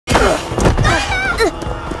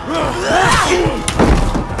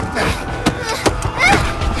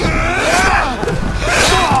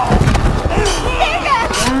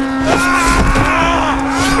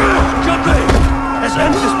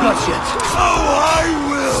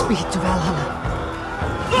speed to Valhalla.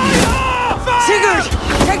 Sigurd!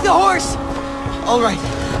 Take the horse! All right,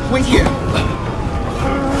 wait here.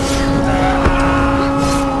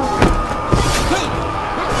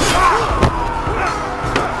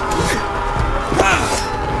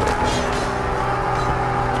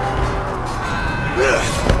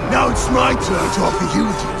 Now it's my turn to offer you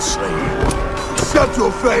to enslave. Accept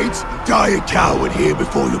your fate, die a coward here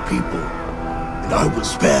before your people, and I will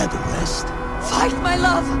spare the rest. Fight, my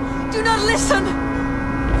love! Do not listen!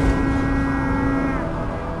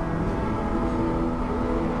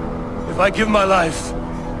 If I give my life,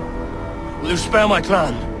 will you spare my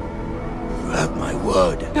clan? You have my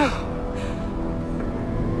word. No.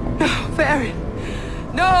 No, Baron!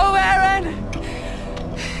 No, Baron!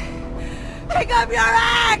 Pick up your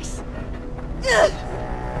axe!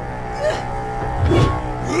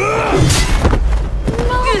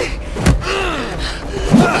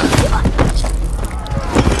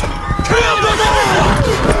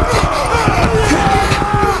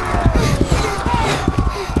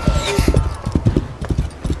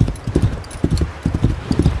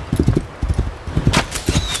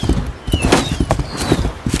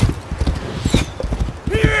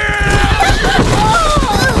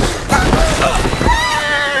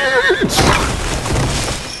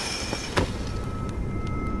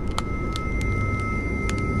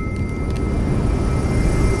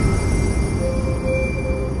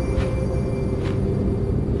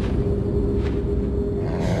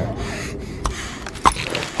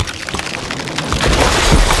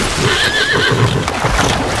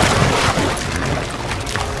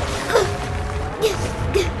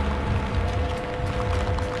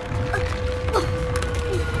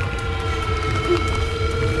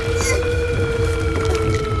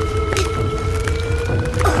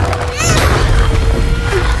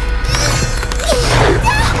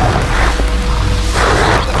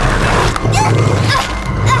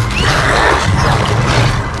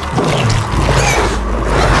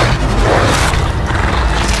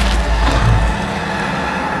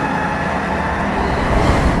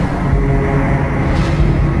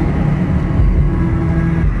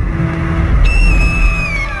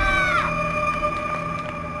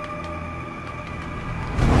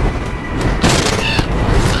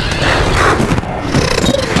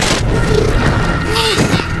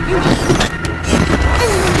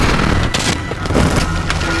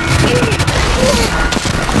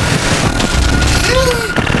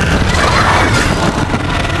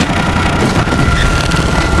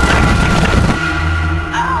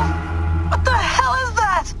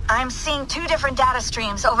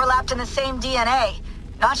 Streams overlapped in the same DNA.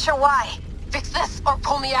 Not sure why. Fix this or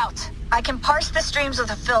pull me out. I can parse the streams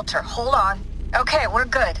with a filter. Hold on. Okay, we're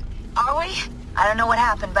good. Are we? I don't know what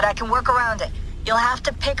happened, but I can work around it. You'll have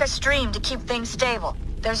to pick a stream to keep things stable.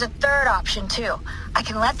 There's a third option, too. I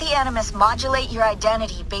can let the Animus modulate your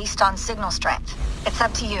identity based on signal strength. It's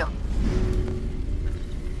up to you.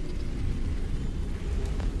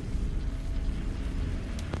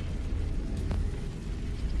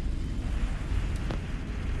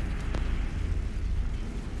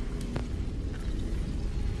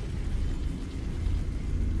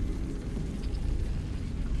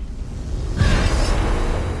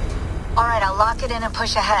 Alright, I'll lock it in and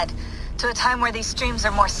push ahead, to a time where these streams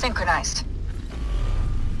are more synchronized.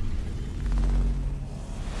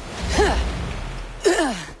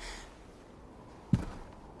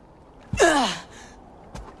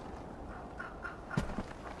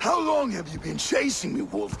 How long have you been chasing me,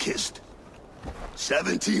 Wolf-Kissed?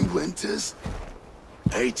 17 winters?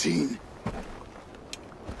 18?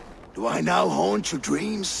 Do I now haunt your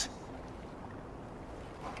dreams?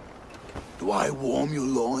 Do I warm your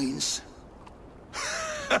loins?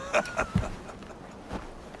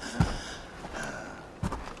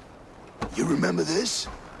 You remember this?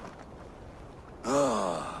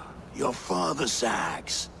 Ah, your father's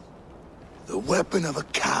axe. The weapon of a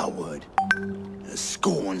coward. A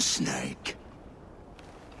scorned snake.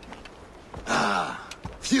 Ah,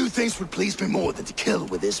 few things would please me more than to kill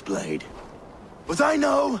with this blade. But I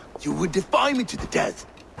know you would defy me to the death,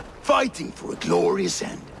 fighting for a glorious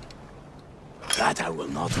end. That I will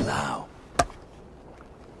not allow.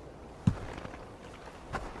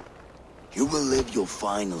 You will live your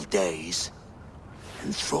final days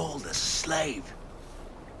enthralled as a slave,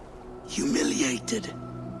 humiliated.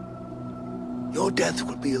 Your death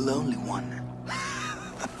will be a lonely one.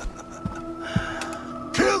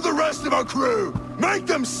 Kill the rest of our crew! Make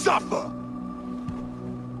them suffer!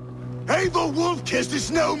 Eivor Wolf-Kissed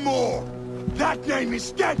is no more! That name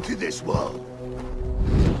is dead to this world!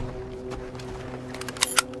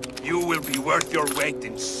 You will be worth your weight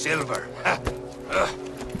in silver.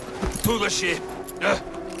 To the ship.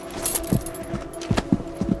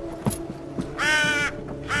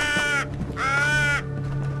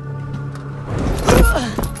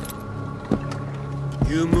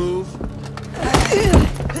 You move,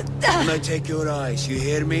 and I take your eyes, you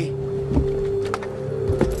hear me?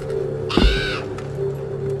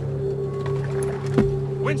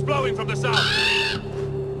 Wind's blowing from the south.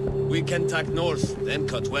 We can tack north, then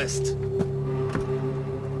cut west.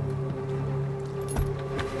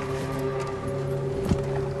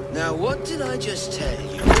 Now what did I just tell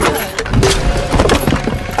you?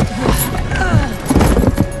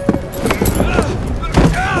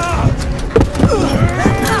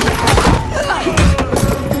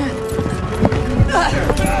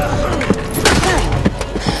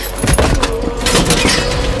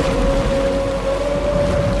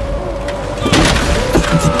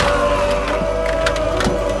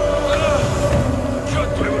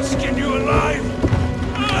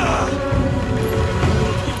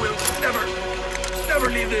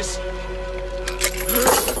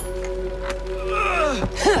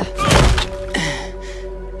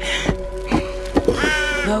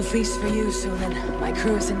 No feast for you, Sunan. My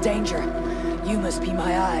crew is in danger. You must be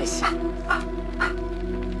my eyes.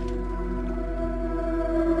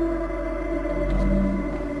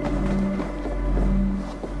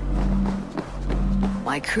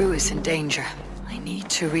 My crew is in danger. I need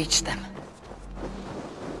to reach them.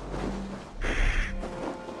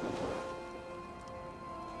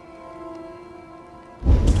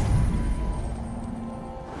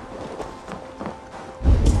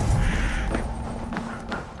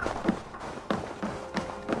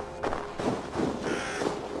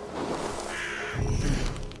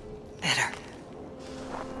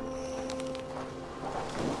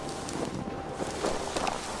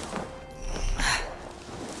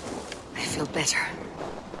 Better.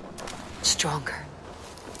 Stronger.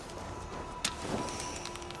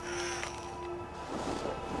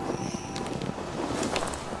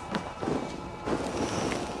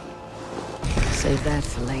 Save that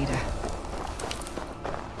for later.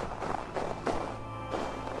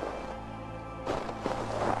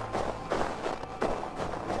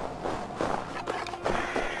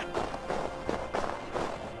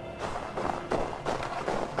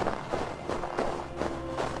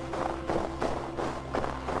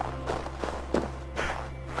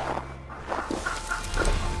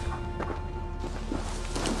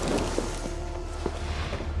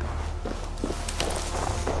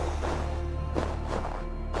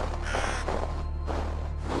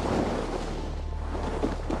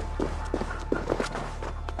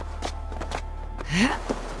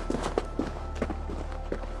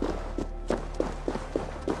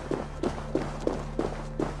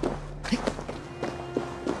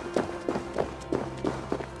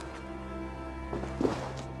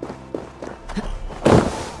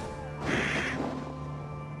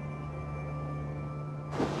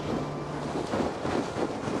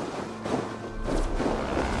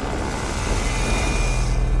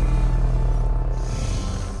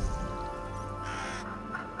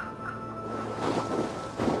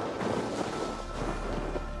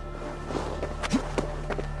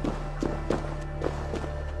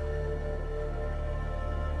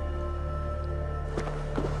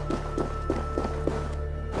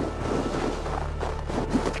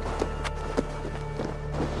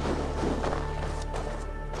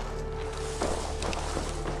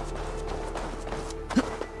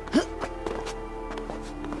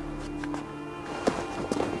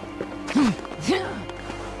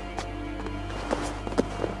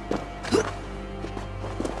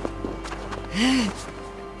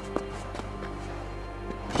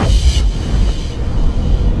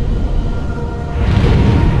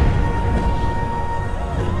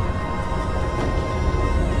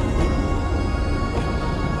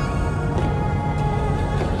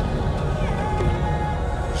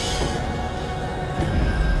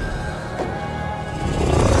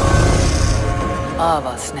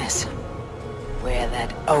 Avosness, where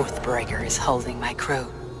that Oathbreaker is holding my crew.